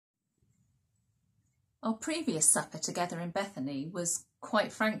Our previous supper together in Bethany was,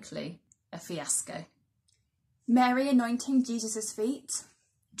 quite frankly, a fiasco. Mary anointing Jesus' feet.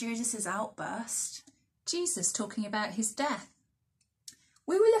 Judas's outburst. Jesus talking about his death.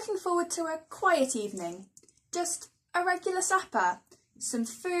 We were looking forward to a quiet evening, just a regular supper. Some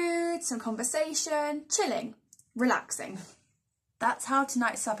food, some conversation, chilling, relaxing. That's how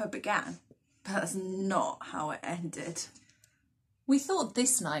tonight's supper began, but that's not how it ended. We thought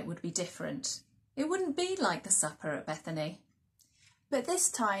this night would be different. It wouldn't be like the supper at Bethany. But this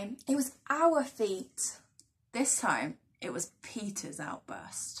time, it was our feet. This time, it was Peter's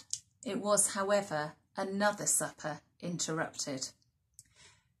outburst. It was, however, another supper interrupted.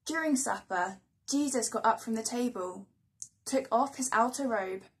 During supper, Jesus got up from the table, took off his outer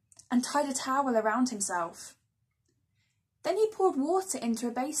robe and tied a towel around himself. Then he poured water into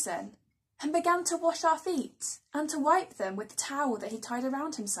a basin and began to wash our feet and to wipe them with the towel that he tied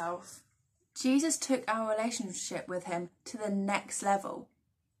around himself. Jesus took our relationship with him to the next level.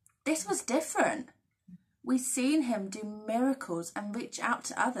 This was different. We'd seen him do miracles and reach out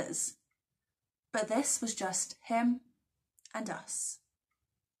to others. But this was just him and us.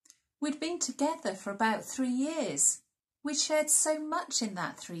 We'd been together for about 3 years. We'd shared so much in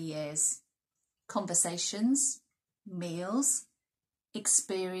that 3 years. Conversations, meals,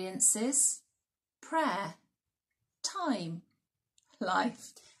 experiences, prayer, time,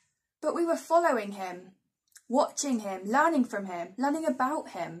 life. But we were following him, watching him, learning from him, learning about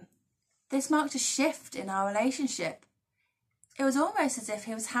him. This marked a shift in our relationship. It was almost as if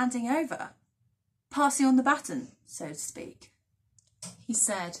he was handing over, passing on the baton, so to speak. He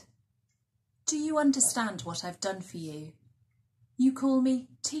said, "Do you understand what I've done for you? You call me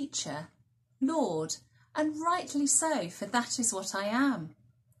teacher, Lord, and rightly so, for that is what I am.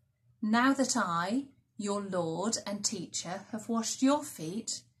 Now that I, your Lord and teacher, have washed your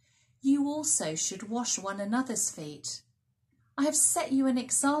feet, you also should wash one another's feet. I have set you an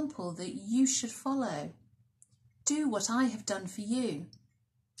example that you should follow. Do what I have done for you."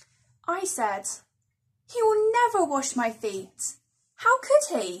 I said, "He will never wash my feet. How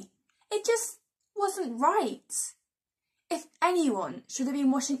could he? It just wasn't right. If anyone should have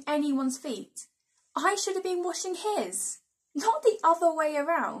been washing anyone's feet, I should have been washing his, not the other way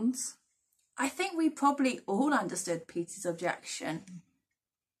around." I think we probably all understood Peter's objection.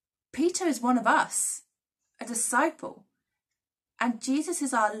 Peter is one of us, a disciple, and Jesus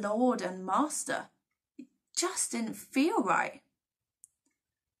is our Lord and Master. It just didn't feel right.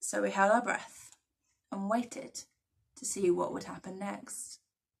 So we held our breath and waited to see what would happen next,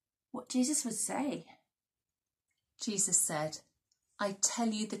 what Jesus would say. Jesus said, "I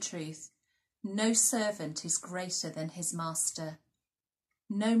tell you the truth, no servant is greater than his master.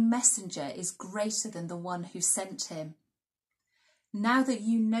 No messenger is greater than the one who sent him. Now that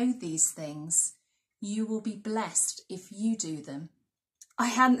you know these things, you will be blessed if you do them." I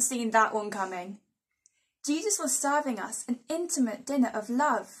hadn't seen that one coming. Jesus was serving us an intimate dinner of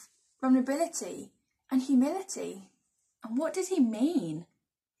love, vulnerability, and humility. And what did he mean?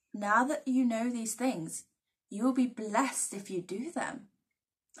 Now that you know these things, you will be blessed if you do them.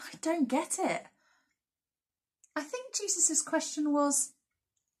 I don't get it. I think Jesus' question was,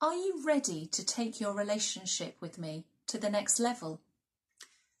 are you ready to take your relationship with me to the next level?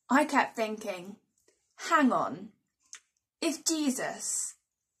 I kept thinking, hang on, if Jesus,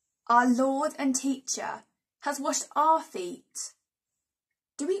 our Lord and teacher, has washed our feet,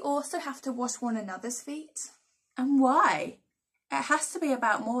 do we also have to wash one another's feet? And why? It has to be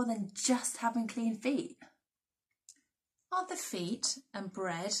about more than just having clean feet. Are the feet and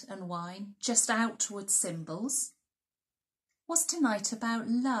bread and wine just outward symbols? Was tonight about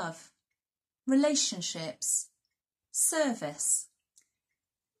love, relationships, service?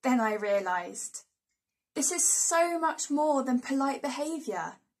 Then I realised, this is so much more than polite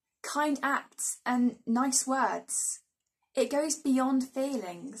behaviour, kind acts and nice words. It goes beyond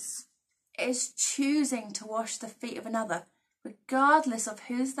feelings. It is choosing to wash the feet of another, regardless of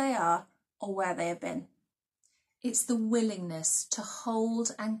whose they are or where they have been. It's the willingness to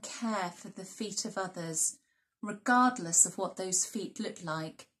hold and care for the feet of others, regardless of what those feet look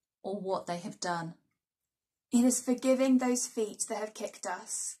like or what they have done. It is forgiving those feet that have kicked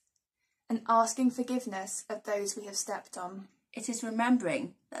us and asking forgiveness of those we have stepped on. It is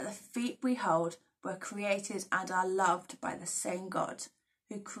remembering that the feet we hold were created and are loved by the same God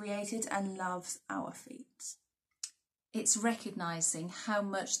who created and loves our feet. It's recognising how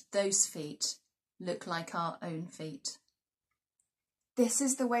much those feet look like our own feet. This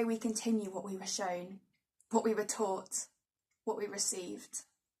is the way we continue what we were shown, what we were taught, what we received.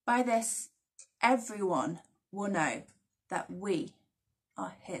 By this, everyone will know that we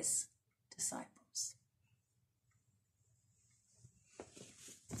are his disciples.